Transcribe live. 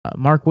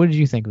Mark, what did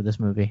you think of this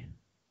movie?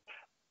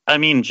 I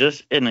mean,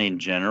 just in a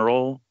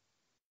general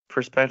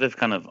perspective,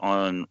 kind of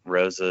on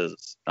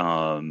Rosa's,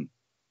 kind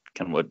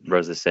of what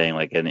Rosa's saying,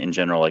 like in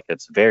general, like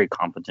it's a very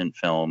competent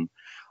film.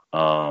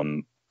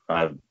 Um,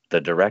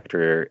 the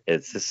director,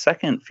 it's his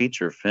second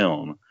feature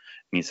film, and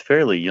he's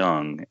fairly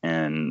young,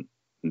 and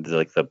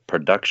the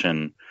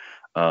production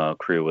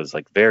crew was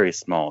like very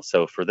small.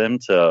 So for them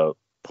to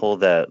pull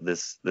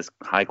this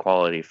high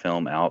quality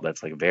film out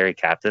that's like very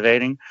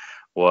captivating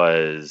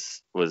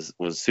was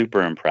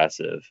super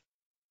impressive.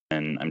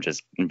 And I'm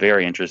just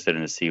very interested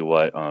in to see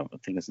what I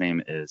think his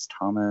name is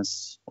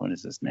Thomas. What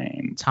is his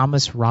name?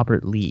 Thomas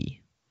Robert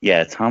Lee.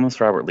 Yeah,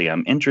 Thomas Robert Lee.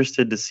 I'm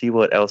interested to see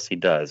what else he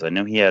does. I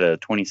know he had a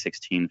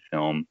 2016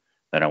 film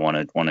that I want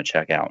to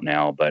check out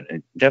now, but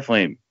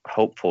definitely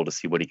hopeful to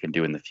see what he can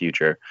do in the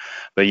future.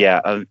 But yeah,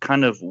 I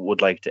kind of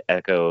would like to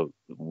echo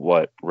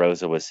what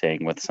Rosa was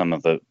saying with some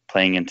of the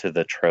playing into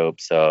the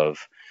tropes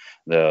of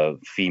the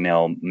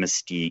female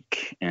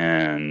mystique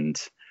and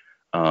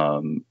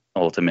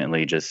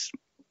ultimately just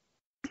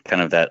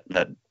kind of that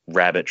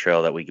rabbit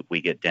trail that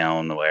we get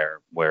down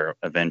where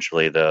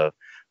eventually the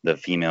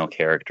female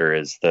character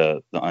is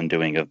the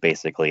undoing of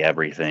basically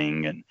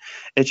everything, and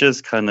it's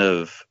just kind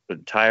of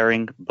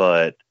tiring.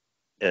 But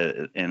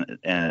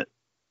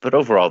but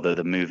overall,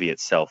 the movie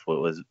itself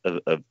was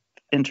a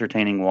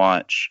entertaining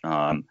watch.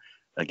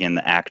 Again,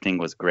 the acting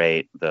was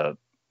great. The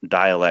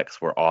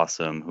dialects were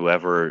awesome.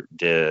 Whoever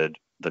did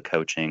the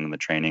coaching, the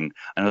training,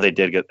 I know they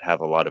did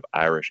have a lot of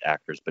Irish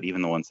actors, but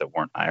even the ones that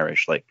weren't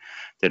Irish, like,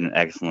 did an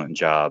excellent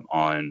job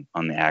on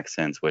the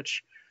accents,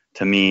 which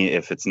to me,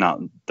 if it's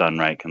not done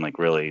right, can like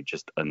really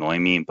just annoy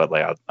me. But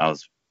like I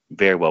was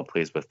very well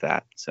pleased with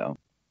that. So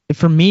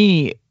for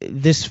me,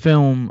 this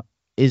film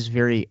is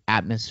very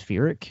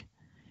atmospheric,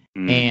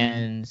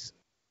 and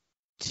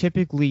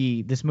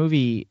typically this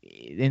movie,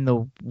 in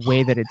the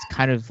way that it's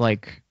kind of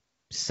like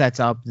sets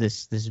up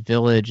this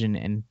village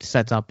and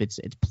sets up its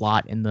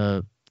plot in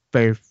the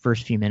very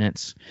first few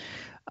minutes.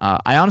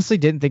 I honestly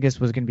didn't think this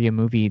was going to be a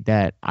movie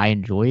that I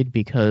enjoyed,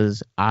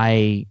 because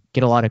I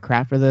get a lot of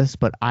crap for this,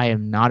 but I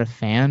am not a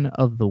fan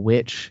of The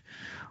Witch,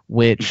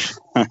 which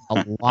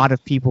a lot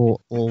of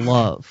people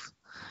love.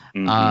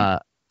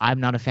 I'm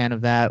not a fan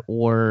of that.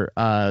 Or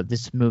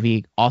this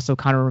movie also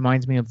kind of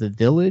reminds me of The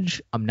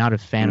Village. I'm not a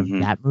fan of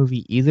that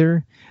movie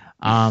either.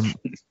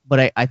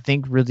 But I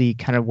think really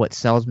kind of what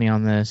sells me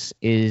on this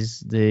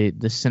is the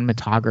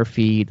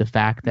cinematography, the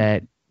fact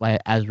that,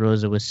 as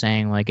Rosa was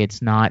saying, like,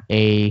 it's not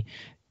a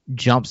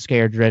jump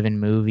scare driven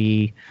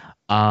movie.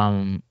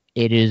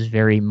 It is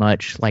very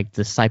much like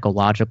the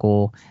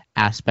psychological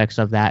aspects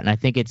of that, and I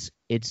think it's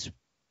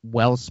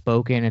well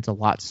spoken. It's a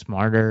lot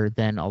smarter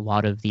than a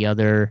lot of the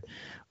other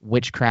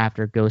witchcraft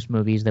or ghost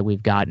movies that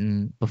we've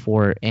gotten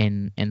before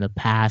in the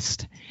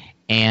past.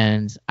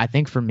 And I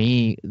think for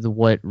me,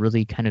 what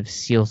really kind of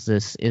seals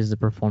this is the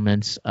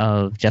performance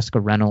of Jessica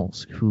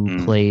Reynolds,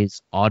 who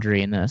plays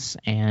Audrey in this,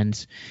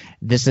 and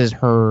this is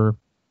her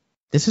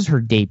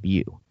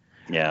debut.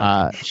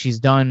 Yeah. She's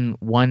done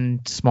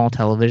one small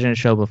television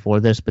show before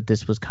this, but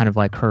this was kind of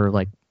like her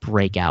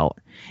breakout,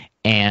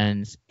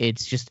 and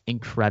it's just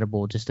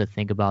incredible just to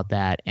think about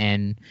that,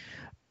 and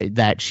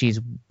that she's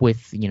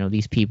with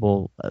these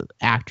people,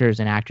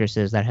 actors and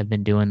actresses that have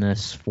been doing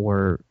this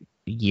for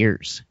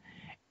years.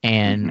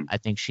 And I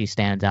think she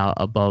stands out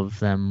above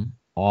them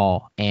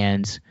all.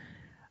 And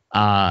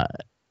I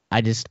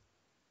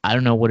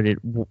don't know what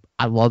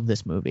I love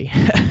this movie.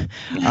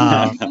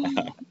 But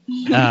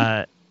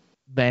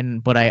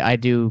I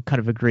do kind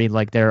of agree,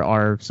 like, there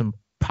are some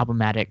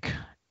problematic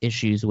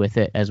issues with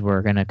it, as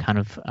we're going to kind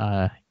of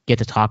get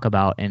to talk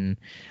about. And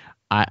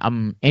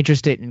I'm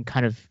interested in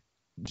kind of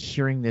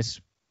hearing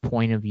this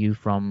point of view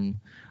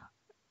from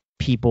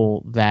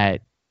people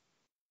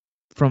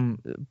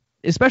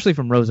especially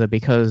from Rosa,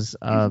 because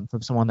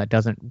from someone that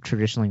doesn't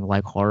traditionally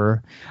like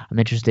horror. I'm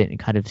interested in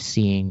kind of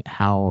seeing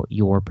how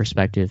your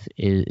perspective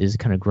is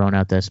kind of grown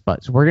out this.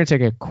 But so we're going to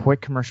take a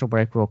quick commercial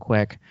break real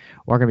quick.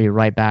 We're going to be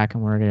right back,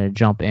 and we're going to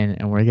jump in,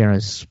 and we're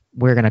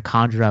going to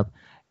conjure up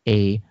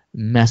a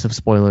mess of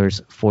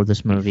spoilers for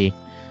this movie.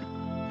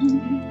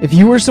 If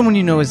you or someone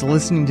you know is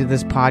listening to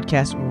this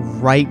podcast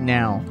right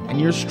now,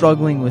 and you're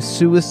struggling with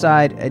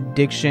suicide,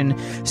 addiction,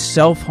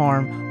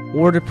 self-harm,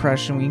 or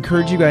depression, we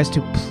encourage you guys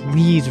to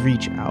please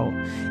reach out.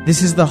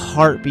 This is the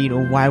heartbeat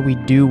of why we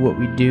do what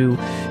we do.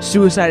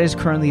 Suicide is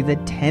currently the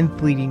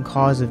 10th leading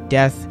cause of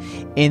death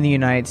in the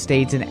United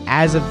States, and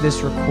as of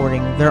this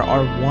recording, there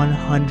are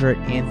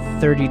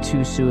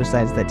 132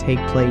 suicides that take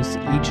place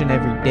each and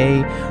every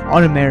day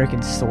on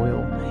American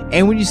soil.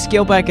 And when you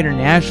scale back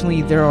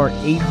internationally, there are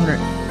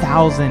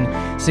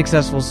 800,000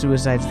 successful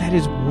suicides. That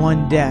is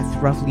one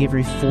death roughly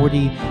every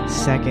 40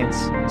 seconds.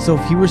 So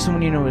if you or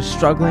someone you know is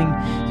struggling,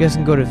 you guys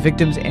can go to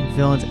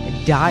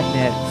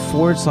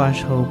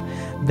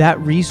victimsandvillains.net/hope. That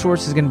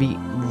resource is going to be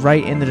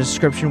right in the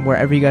description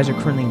wherever you guys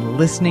are currently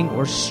listening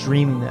or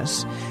streaming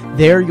this.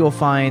 There you'll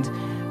find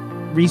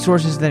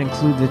resources that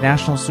include the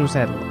National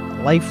Suicide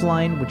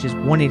Lifeline, which is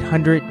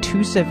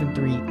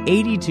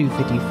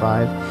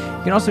 1-800-273-8255.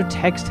 You can also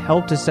text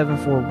HELP to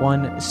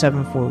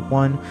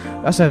 741-741.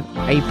 We also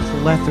have a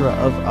plethora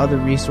of other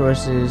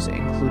resources,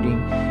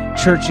 including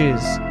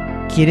churches,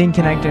 getting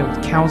connected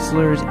with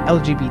counselors,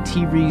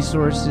 LGBT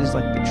resources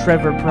like the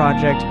Trevor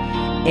Project,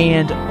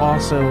 and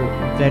also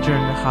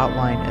veteran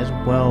hotline as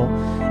well.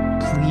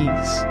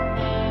 Please,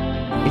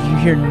 if you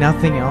hear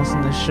nothing else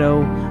in the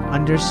show,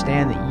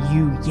 understand that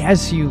you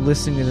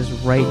listening to this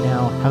right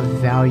now, have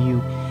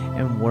value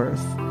and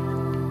worth.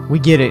 We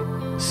get it.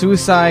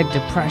 Suicide,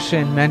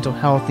 depression, mental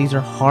health, these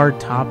are hard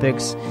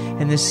topics,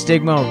 and the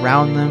stigma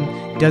around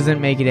them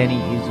doesn't make it any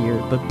easier.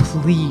 But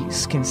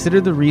please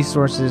consider the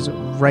resources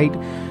right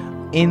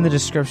in the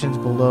descriptions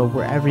below,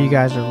 wherever you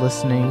guys are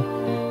listening,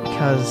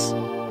 because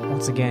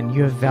once again,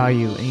 you have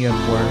value and you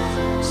have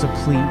worth. So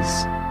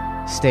please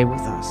stay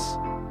with us.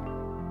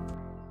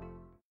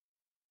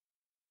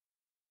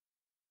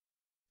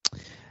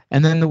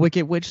 And then the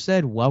Wicked Witch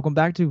said, welcome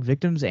back to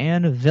Victims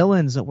and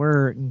Villains.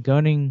 We're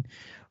getting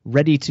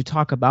ready to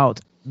talk about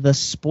the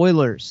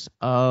spoilers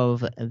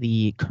of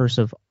The Curse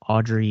of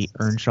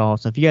Audrey-Earnshaw.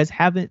 So if you guys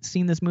haven't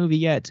seen this movie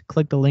yet,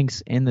 click the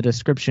links in the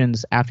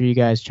descriptions after you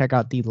guys check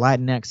out the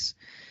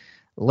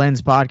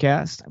Latinx-lens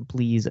podcast.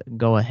 Please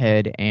go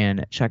ahead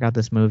and check out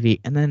this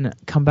movie and then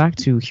come back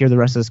to hear the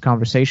rest of this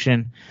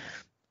conversation.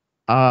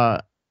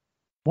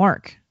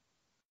 Mark,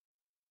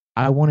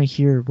 I want to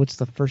hear what's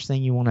the first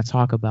thing you want to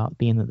talk about,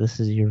 being that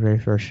this is your very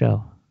first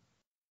show.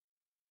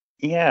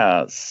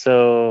 Yeah,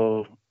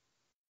 so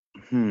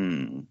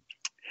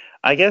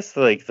I guess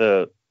like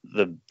the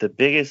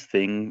biggest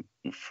thing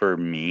for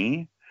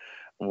me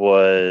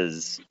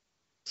was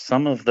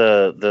some of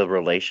the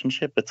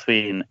relationship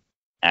between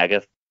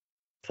Agatha,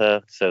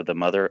 so the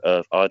mother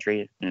of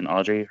Audrey, and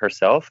Audrey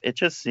herself. It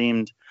just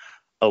seemed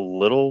a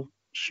little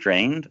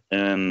strained,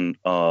 and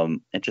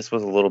it just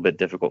was a little bit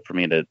difficult for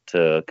me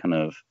to kind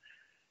of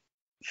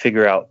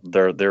figure out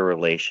their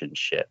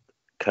relationship,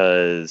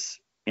 because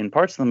in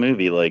parts of the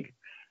movie, like,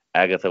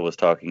 Agatha was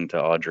talking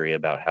to Audrey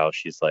about how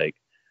she's like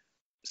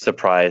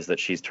surprised that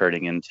she's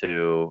turning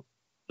into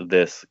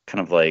this kind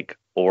of like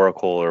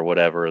oracle or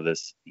whatever,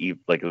 this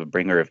like a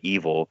bringer of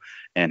evil,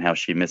 and how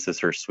she misses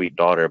her sweet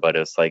daughter, but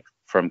it's like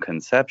from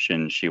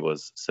conception she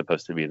was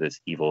supposed to be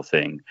this evil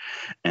thing.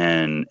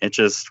 And it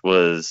just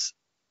was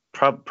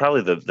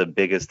probably the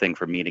biggest thing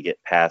for me to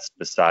get past,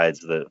 besides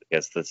the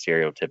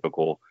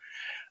stereotypical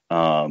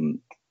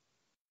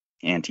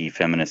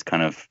anti-feminist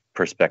kind of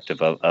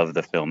perspective of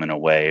the film, in a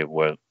way,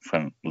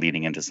 from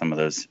leading into some of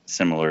those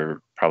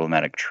similar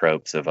problematic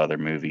tropes of other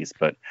movies.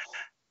 But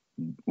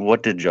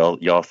what did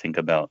y'all think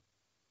about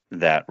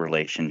that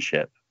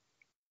relationship?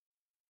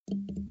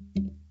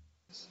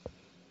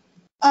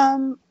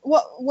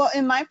 Well,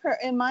 in my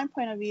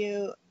point of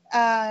view,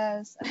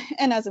 as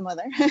a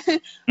mother,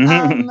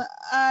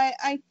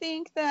 I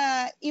think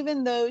that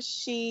even though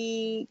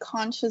she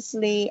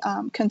consciously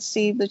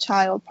conceived the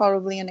child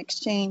probably in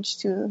exchange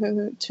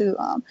to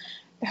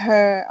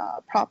her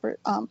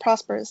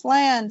prosperous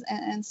lands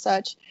and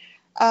such,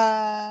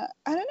 I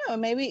don't know,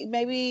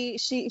 maybe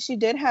she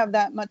did have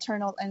that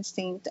maternal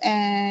instinct,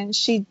 and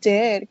she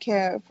did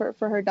care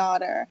for her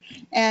daughter.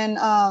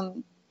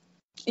 And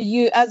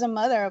you, as a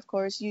mother, of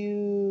course,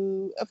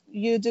 you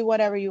do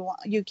whatever you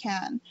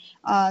can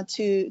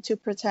to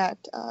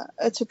protect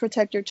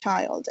your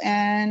child.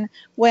 And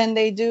when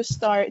they do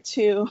start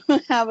to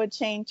have a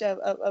change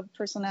of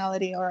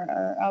personality,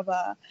 or of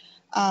a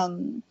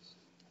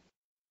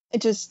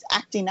just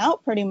acting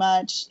out, pretty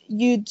much,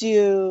 you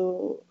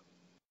do.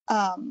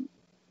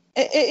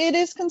 It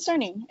is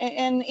concerning,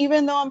 and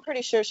even though I'm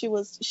pretty sure she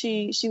was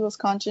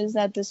conscious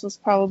that this was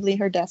probably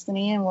her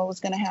destiny and what was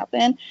going to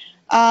happen,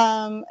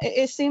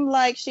 it seemed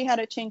like she had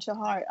a change of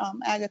heart,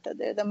 Agatha,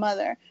 the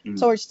mother,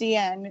 towards the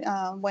end,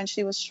 when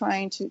she was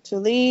trying to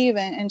leave,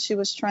 and she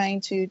was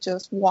trying to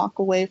just walk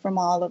away from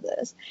all of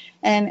this,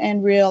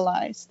 and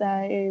realize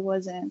that it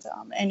wasn't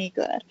any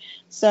good.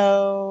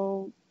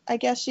 So I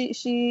guess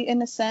she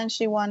in a sense,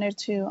 she wanted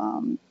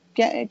to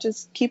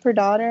keep her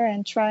daughter,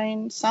 and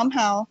trying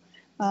somehow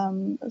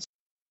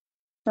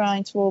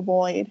trying to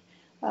avoid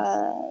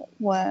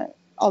what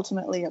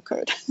ultimately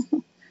occurred.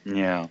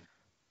 Yeah.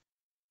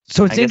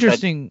 So it's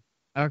interesting.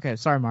 Okay,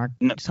 sorry, Mark.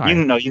 No, sorry.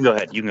 You go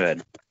ahead.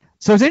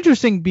 So it's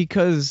interesting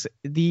because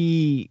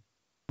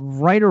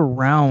right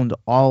around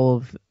all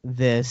of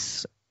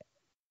this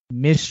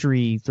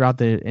mystery throughout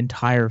the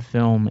entire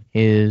film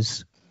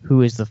is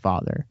who is the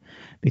father,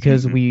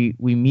 because we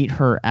meet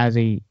her as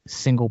a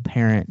single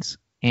parent,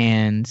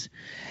 and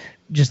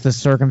just the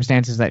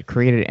circumstances that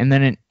created it. And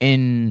then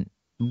in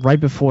right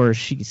before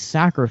she's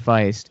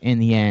sacrificed, in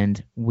the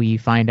end, we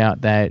find out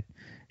that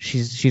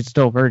she's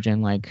still a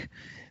virgin, like,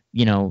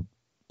 you know,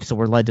 so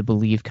we're led to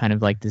believe kind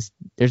of like this,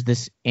 there's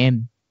this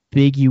ambiguous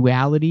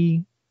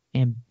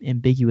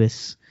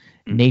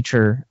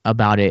nature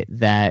about it,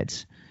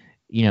 that,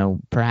 you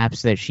know,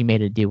 perhaps that she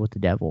made a deal with the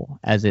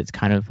devil, as it's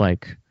kind of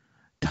like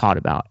taught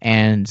about.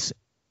 And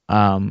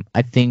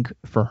I think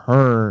for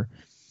her,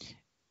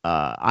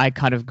 I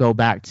kind of go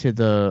back to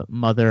the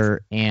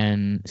mother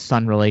and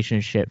son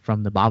relationship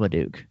from the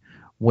Babadook,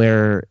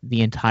 where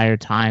the entire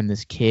time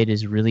this kid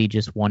is really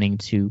just wanting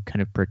to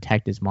kind of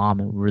protect his mom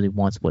and really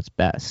wants what's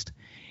best.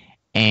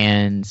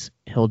 And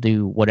he'll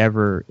do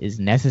whatever is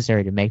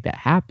necessary to make that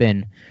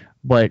happen.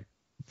 But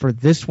for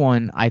this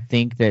one, I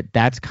think that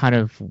that's kind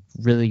of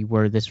really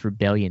where this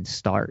rebellion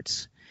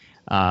starts.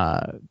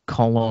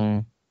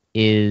 Colin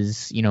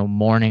is,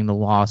 mourning the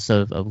loss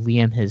of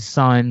Liam, his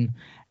son,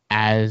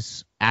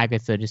 as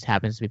Agatha just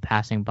happens to be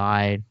passing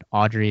by.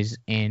 Audrey's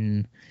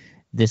in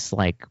this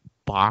like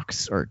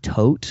box or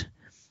tote,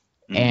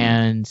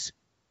 and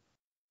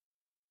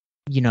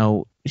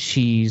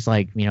she's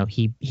like,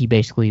 he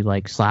basically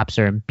like slaps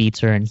her and beats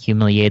her and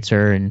humiliates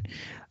her, and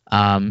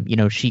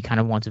she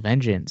kind of wants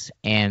vengeance.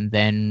 And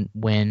then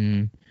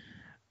when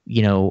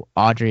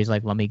Audrey's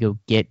like, let me go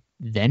get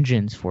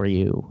vengeance for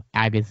you,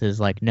 Agatha's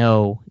like,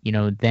 no,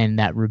 then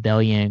that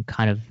rebellion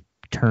kind of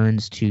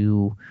turns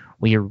to,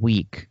 well, you're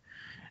weak.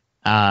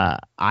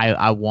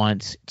 I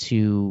want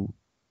to.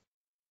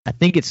 I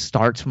think it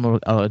starts from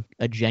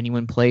a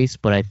genuine place,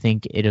 but I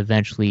think it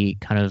eventually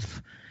kind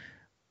of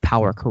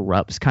power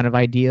corrupts kind of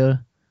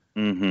idea.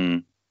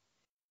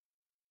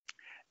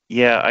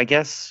 Yeah, I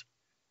guess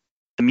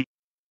to me,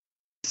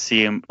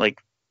 see him like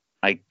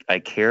I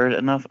cared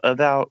enough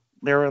about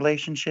their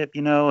relationship,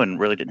 and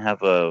really didn't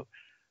have a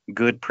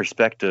good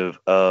perspective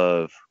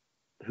of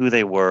who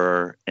they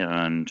were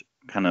and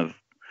kind of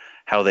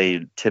how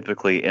they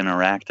typically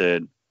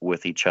interacted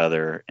with each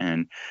other.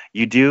 And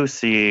you do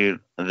see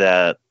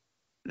that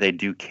they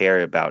do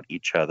care about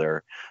each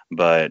other,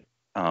 but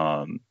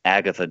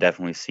Agatha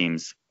definitely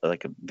seems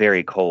like a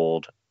very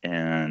cold,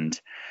 and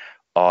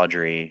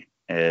Audrey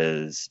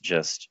is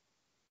just,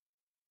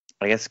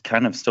 I guess,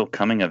 kind of still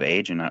coming of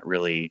age and not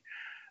really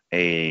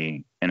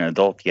an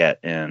adult yet.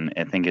 And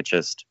I think it's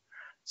just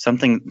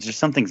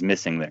something's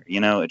missing there.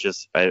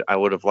 I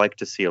would have liked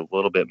to see a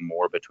little bit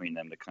more between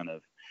them to kind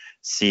of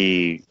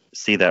see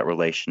that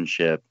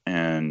relationship,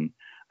 and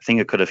I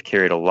think it could have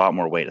carried a lot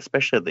more weight,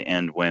 especially at the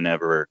end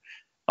whenever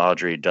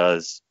Audrey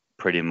does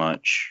pretty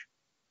much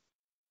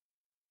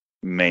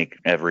make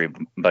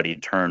everybody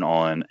turn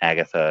on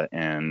Agatha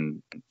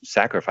and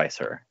sacrifice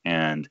her.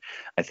 And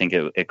I think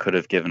it could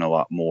have given a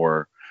lot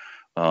more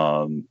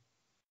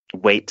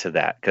weight to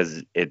that,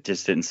 because it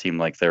just didn't seem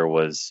like there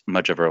was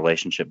much of a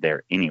relationship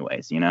there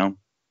anyways,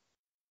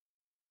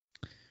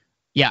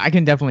 Yeah, I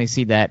can definitely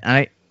see that.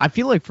 And I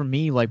feel like for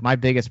me, like my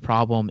biggest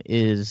problem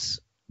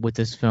is with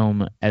this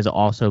film has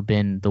also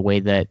been the way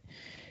that,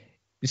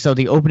 so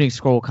the opening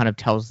scroll kind of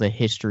tells the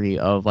history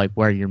of like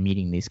where you're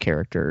meeting these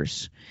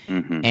characters,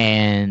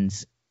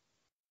 and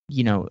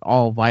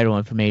all vital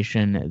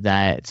information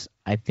that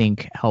I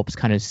think helps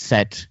kind of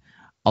set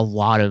a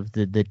lot of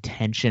the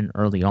tension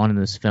early on in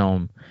this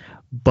film.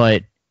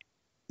 But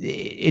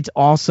it's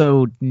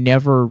also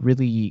never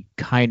really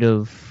kind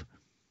of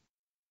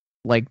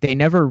like, they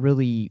never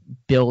really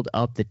build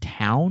up the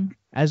town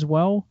as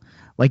well.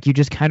 Like, you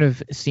just kind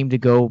of seem to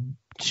go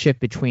shift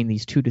between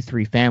these 2 to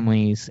 3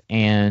 families,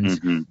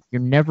 and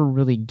you're never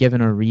really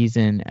given a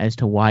reason as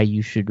to why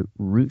you should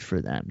root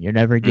for them. You're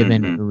never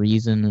given a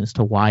reason as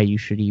to why you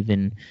should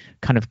even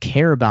kind of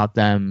care about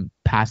them,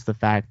 past the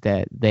fact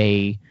that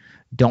they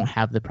don't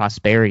have the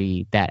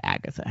prosperity that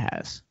Agatha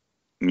has.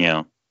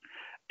 Yeah.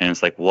 And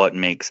it's like, what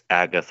makes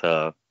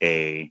Agatha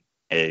a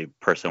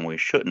person we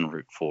shouldn't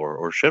root for,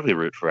 or should we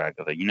root for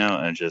Agatha?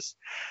 And just,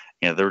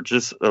 they're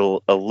just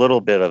a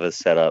little bit of a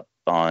setup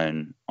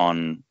on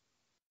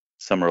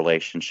some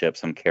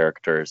relationships, some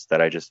characters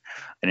that I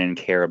didn't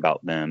care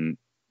about them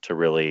to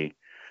really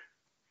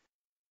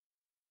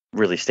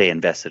stay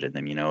invested in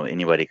them.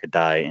 Anybody could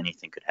die,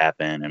 anything could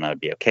happen, and I'd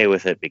be okay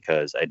with it,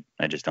 because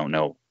I just don't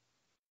know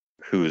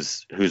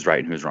who's right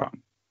and who's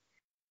wrong.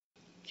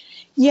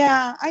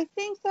 Yeah, I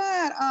think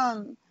that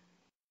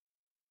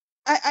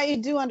I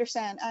do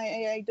understand.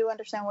 I do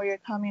understand where you're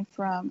coming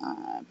from,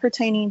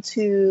 pertaining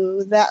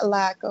to that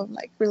lack of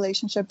like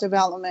relationship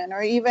development,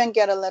 or even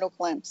get a little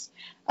glimpse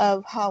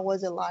of how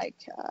was it like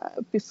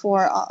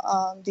before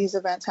these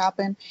events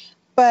happened.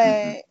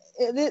 But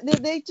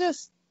they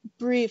just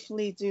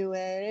briefly do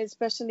it,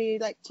 especially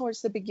like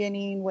towards the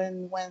beginning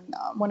when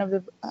one of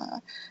the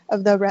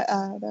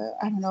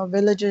I don't know,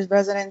 villagers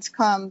residents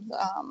comes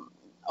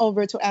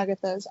over to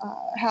Agatha's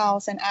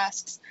house and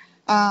asks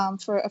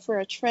for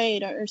a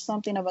trade or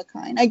something of a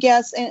kind. I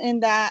guess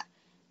in that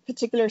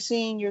particular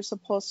scene, you're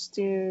supposed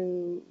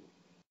to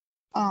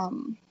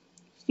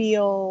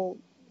feel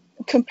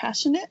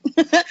compassionate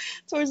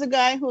towards a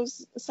guy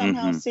who's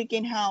somehow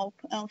seeking help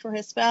for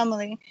his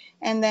family,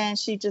 and then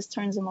she just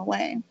turns him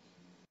away.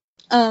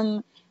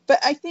 But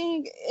I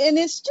think, and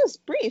it's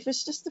just brief,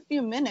 it's just a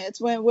few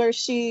minutes where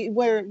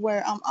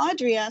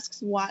Audrey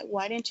asks,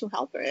 why didn't you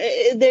help her?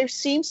 There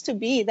seems to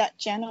be that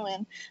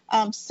genuine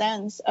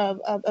sense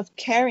of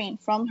caring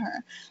from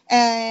her.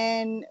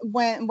 And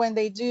when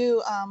they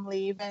do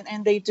leave,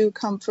 and they do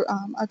come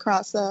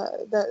across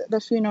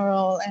the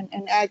funeral,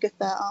 and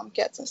Agatha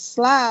gets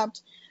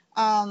slapped,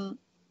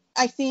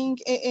 I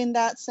think in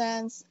that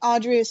sense,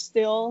 Audrey is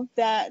still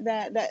that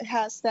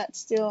has that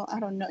still. I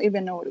don't know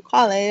even know what to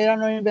call it. I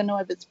don't even know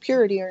if it's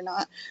purity or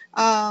not.